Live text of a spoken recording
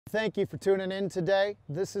Thank you for tuning in today.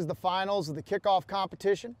 This is the finals of the kickoff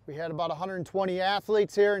competition. We had about 120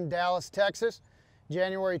 athletes here in Dallas, Texas,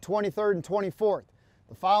 January 23rd and 24th.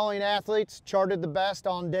 The following athletes charted the best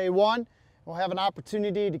on day one. We'll have an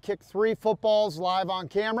opportunity to kick 3 footballs live on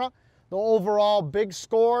camera. The overall big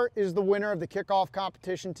score is the winner of the kickoff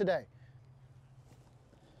competition today.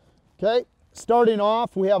 Okay, starting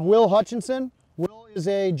off, we have Will Hutchinson. Will is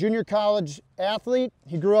a junior college athlete.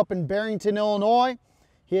 He grew up in Barrington, Illinois.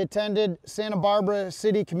 He attended Santa Barbara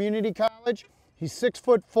City Community College. He's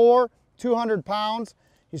 6'4", 200 pounds.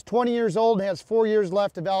 He's 20 years old and has 4 years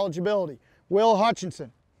left of eligibility. Will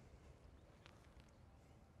Hutchinson.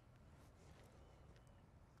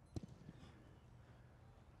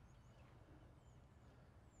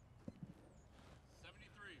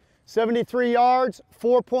 '73 yards,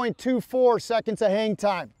 4.24 seconds of hang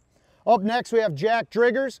time. Up next, we have Jack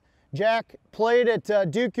Driggers. Jack played at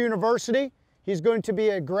Duke University. He's going to be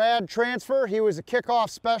a grad transfer. He was a kickoff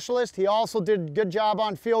specialist. He also did a good job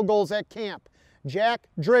on field goals at camp. Jack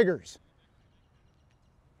Driggers.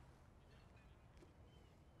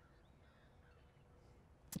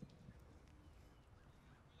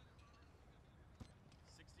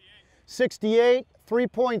 '68,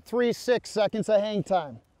 3.36 seconds of hang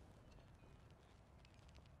time.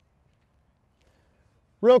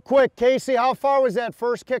 Real quick, Casey, how far was that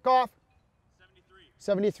first kickoff?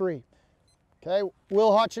 73. Okay,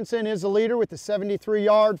 Will Hutchinson is the leader with the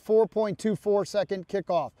 73-yard, 4.24 second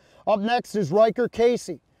kickoff. Up next is Riker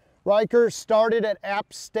Casey. Riker started at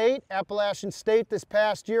App State, Appalachian State this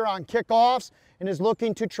past year on kickoffs and is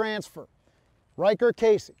looking to transfer. Riker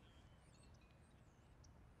Casey.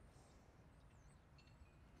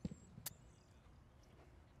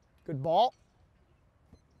 Good ball.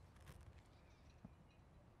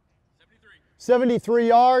 73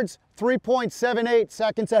 yards, 3.78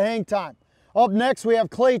 seconds of hang time. Up next, we have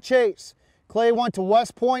Clay Chase. Clay went to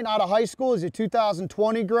West Point out of high school. He's a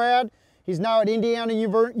 2020 grad. He's now at Indiana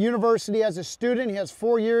University as a student. He has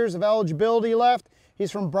 4 years of eligibility left.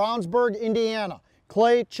 He's from Brownsburg, Indiana.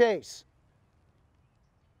 Clay Chase.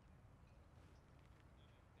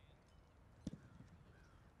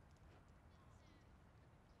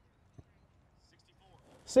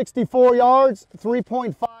 '64 yards,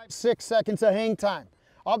 3.56 seconds of hang time.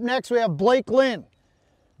 Up next, we have Blake Lynn.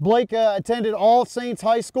 Blake attended All Saints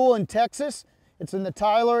High School in Texas. It's in the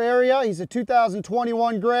Tyler area. He's a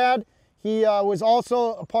 2021 grad. He was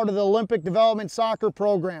also a part of the Olympic Development Soccer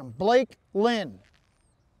Program. Blake Lynn.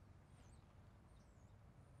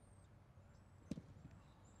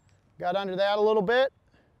 Got under that a little bit.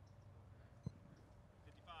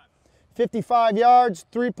 55 yards,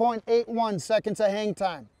 3.81 seconds of hang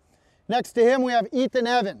time. Next to him, we have Ethan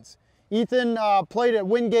Evans. Ethan played at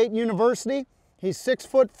Wingate University. He's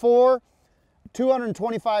 6'4",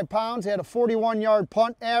 225 pounds. He had a 41-yard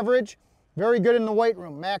punt average. Very good in the weight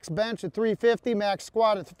room. Max bench at 350, max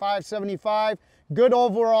squat at 575. Good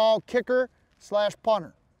overall kicker /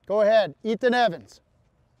 punter. Go ahead, Ethan Evans.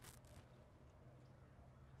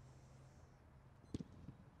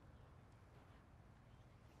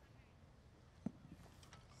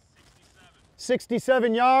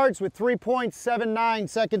 67 yards with 3.79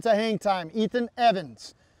 seconds of hang time. Ethan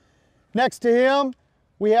Evans. Next to him,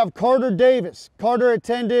 we have Carter Davis. Carter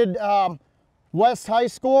attended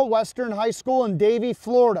Western High School in Davie,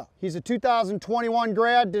 Florida. He's a 2021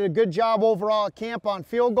 grad, did a good job overall at camp on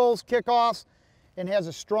field goals, kickoffs, and has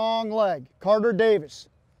a strong leg. Carter Davis.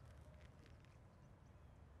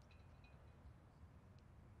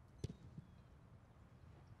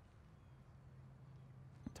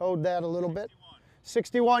 Towed that a little bit.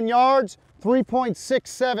 61 yards,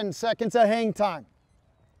 3.67 seconds of hang time.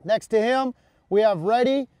 Next to him, we have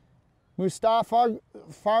Reddy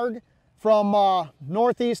Mustafarg from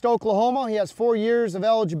Northeast Oklahoma. He has 4 years of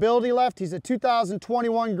eligibility left. He's a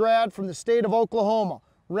 2021 grad from the state of Oklahoma.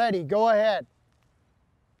 Reddy, go ahead.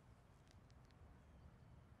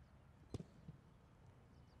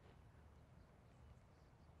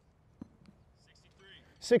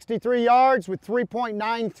 63 yards with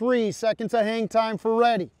 3.93 seconds of hang time for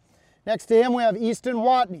Reddy. Next to him, we have Easton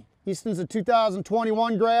Watney. Easton's a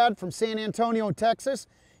 2021 grad from San Antonio, Texas.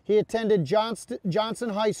 He attended Johnson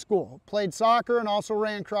High School, played soccer, and also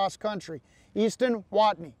ran cross country. Easton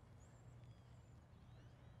Watney.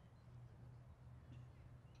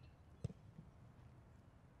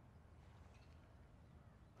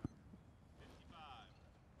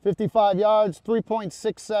 55 yards,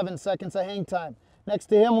 3.67 seconds of hang time. Next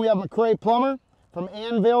to him, we have McCray Plummer from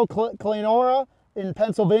Annville, Cleanora in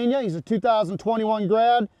Pennsylvania. He's a 2021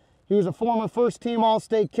 grad. He was a former first-team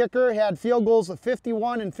All-State kicker, had field goals of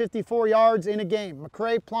 51 and 54 yards in a game.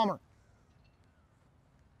 McCray Plummer.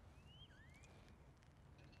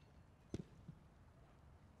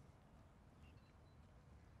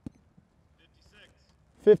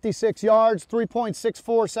 56 yards,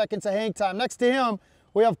 3.64 seconds of hang time. Next to him,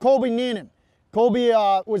 we have Colby Neenan. Colby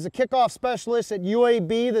was a kickoff specialist at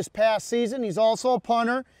UAB this past season. He's also a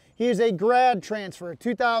punter. He is a grad transfer,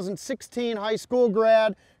 2016 high school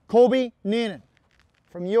grad, Colby Neenan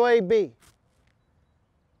from UAB.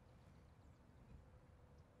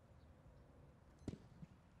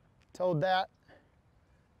 Told that.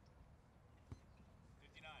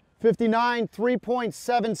 59,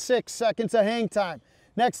 3.76 seconds of hang time.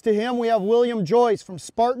 Next to him, we have William Joyce from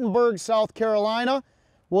Spartanburg, South Carolina.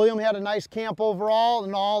 William had a nice camp overall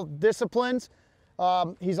in all disciplines.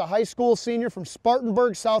 He's a high school senior from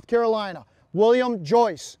Spartanburg, South Carolina. William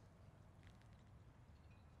Joyce.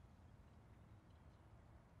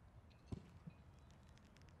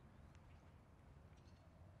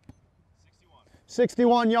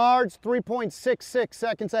 61 yards, 3.66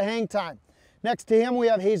 seconds of hang time. Next to him, we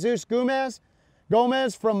have Jesus Gomez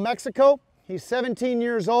from Mexico. He's 17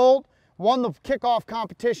 years old, won the kickoff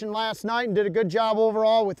competition last night and did a good job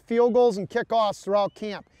overall with field goals and kickoffs throughout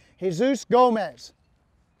camp. Jesus Gomez.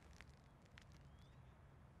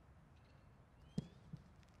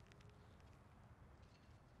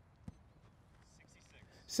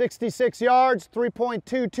 66 yards,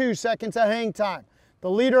 3.22 seconds of hang time. The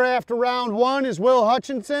leader after round one is Will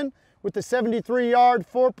Hutchinson with the 73-yard,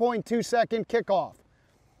 4.2-second kickoff.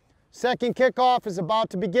 Second kickoff is about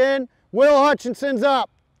to begin. Will Hutchinson's up.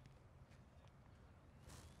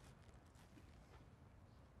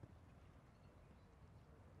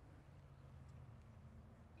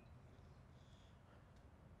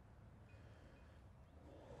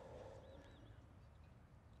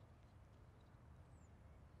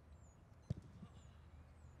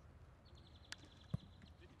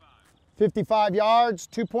 .55 yards,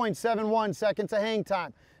 2.71 seconds of hang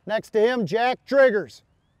time. Next to him, Jack Driggers.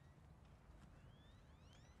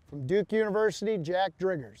 From Duke University, Jack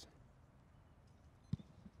Driggers.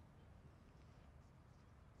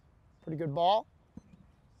 Pretty good ball.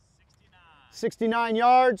 69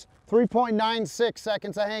 yards, 3.96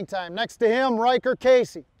 seconds of hang time. Next to him, Riker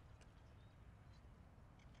Casey.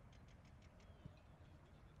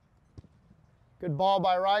 Good ball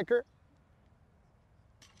by Riker.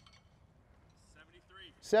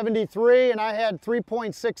 73, and I had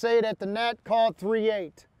 3.68 at the net, called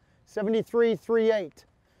 3.8. 73, 3.8.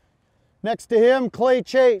 Next to him, Clay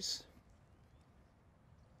Chase.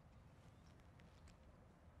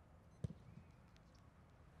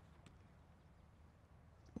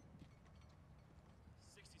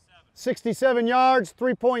 .67 yards,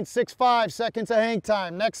 3.65 seconds of hang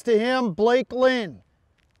time. Next to him, Blake Lynn.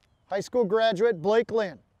 High school graduate, Blake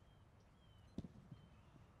Lynn.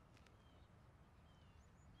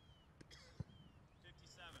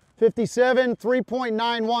 57,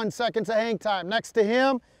 3.91 seconds of hang time. Next to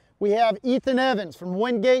him, we have Ethan Evans from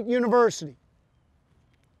Wingate University.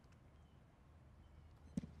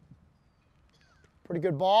 Pretty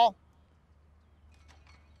good ball.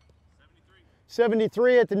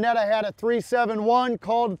 73 at the net. I had a 3.71,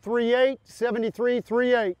 called 3.8, 73,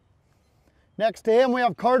 3.8. Next to him, we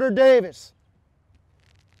have Carter Davis.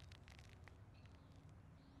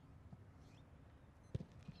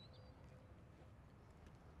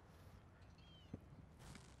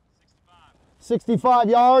 65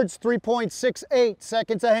 yards, 3.68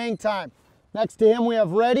 seconds of hang time. Next to him, we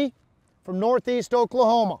have Reddy from Northeast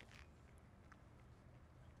Oklahoma.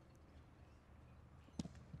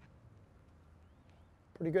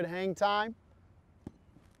 Pretty good hang time.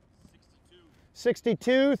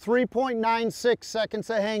 62, 3.96 seconds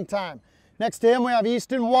of hang time. Next to him, we have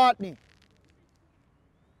Easton Watney.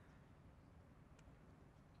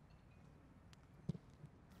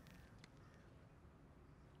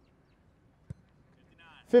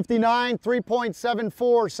 59,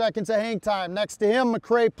 3.74 seconds of hang time. Next to him,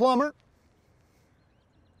 McCray Plummer.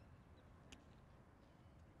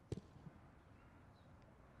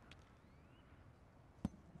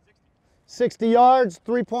 .60 yards,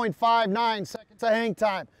 3.59 seconds of hang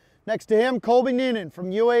time. Next to him, Colby Neenan from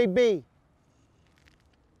UAB.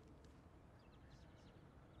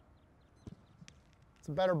 It's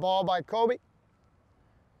a better ball by Colby.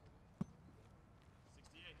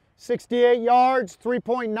 68 yards,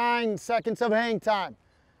 3.9 seconds of hang time.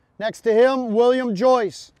 Next to him, William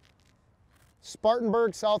Joyce,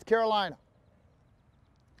 Spartanburg, South Carolina.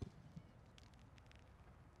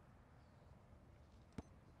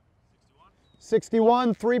 61.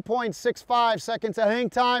 61, 3.65 seconds of hang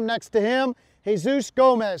time. Next to him, Jesus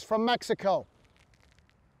Gomez from Mexico.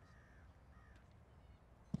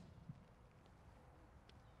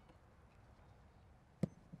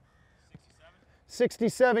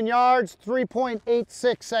 67 yards,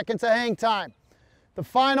 3.86 seconds of hang time. The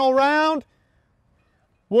final round,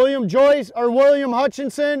 William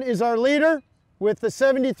Hutchinson is our leader with the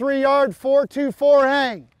 73-yard 4.24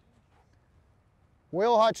 hang.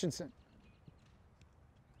 Will Hutchinson.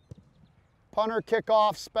 Punter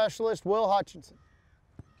kickoff specialist, Will Hutchinson.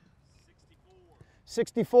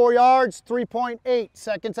 64 yards, 3.8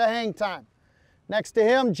 seconds of hang time. Next to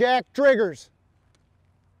him, Jack Driggers.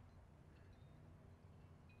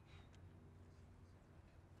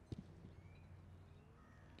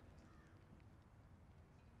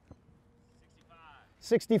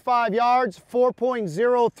 65 yards,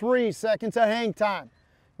 4.03 seconds of hang time.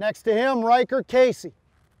 Next to him, Riker Casey.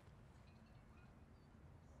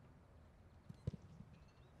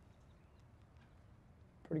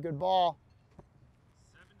 Pretty good ball.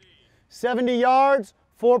 70 yards,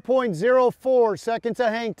 4.04 seconds of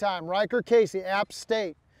hang time. Riker Casey, App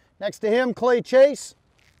State. Next to him, Clay Chase.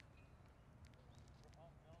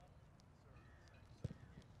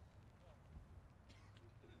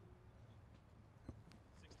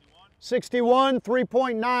 61,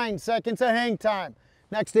 3.9 seconds of hang time.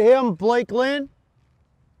 Next to him, Blake Lynn.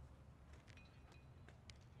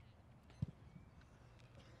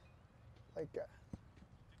 Like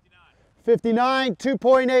 59,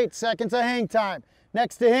 2.8 seconds of hang time.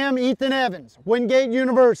 Next to him, Ethan Evans, Wingate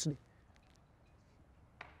University.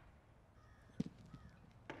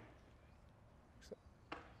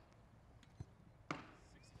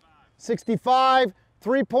 65,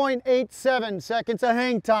 3.87 seconds of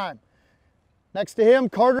hang time. Next to him,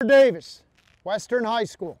 Carter Davis, Western High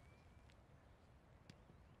School.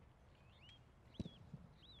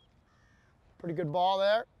 Pretty good ball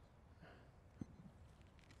there.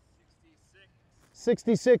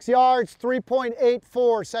 66 yards,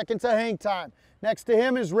 3.84 seconds of hang time. Next to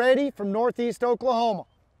him is Reddy from Northeast Oklahoma.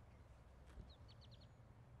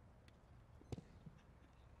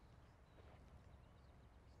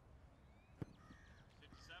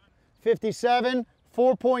 57,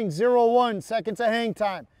 4.01 seconds of hang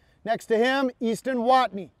time. Next to him, Easton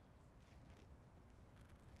Watney.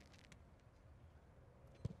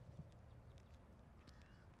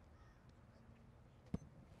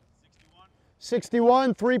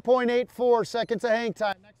 61, 3.84 seconds of hang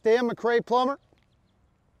time. Next to him, McCray Plummer.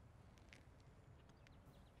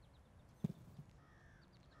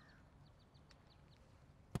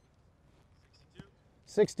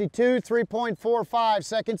 62, 3.45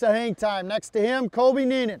 seconds of hang time. Next to him, Kobe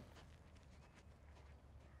Neenan.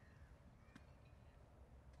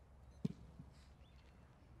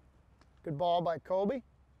 'Good ball by Kobe.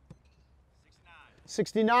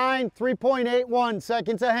 69, 3.81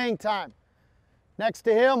 seconds of hang time. Next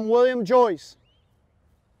to him, William Joyce.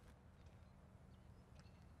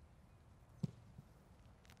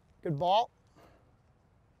 'Good ball.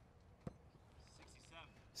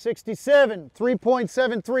 67,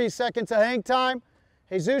 3.73 seconds of hang time.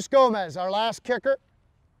 Jesus Gomez, our last kicker.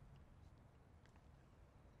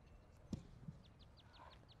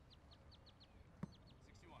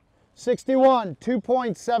 61,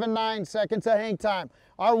 2.79 seconds of hang time.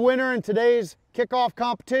 Our winner in today's kickoff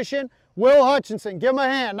competition, Will Hutchinson. Give him a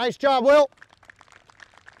hand. Nice job, Will.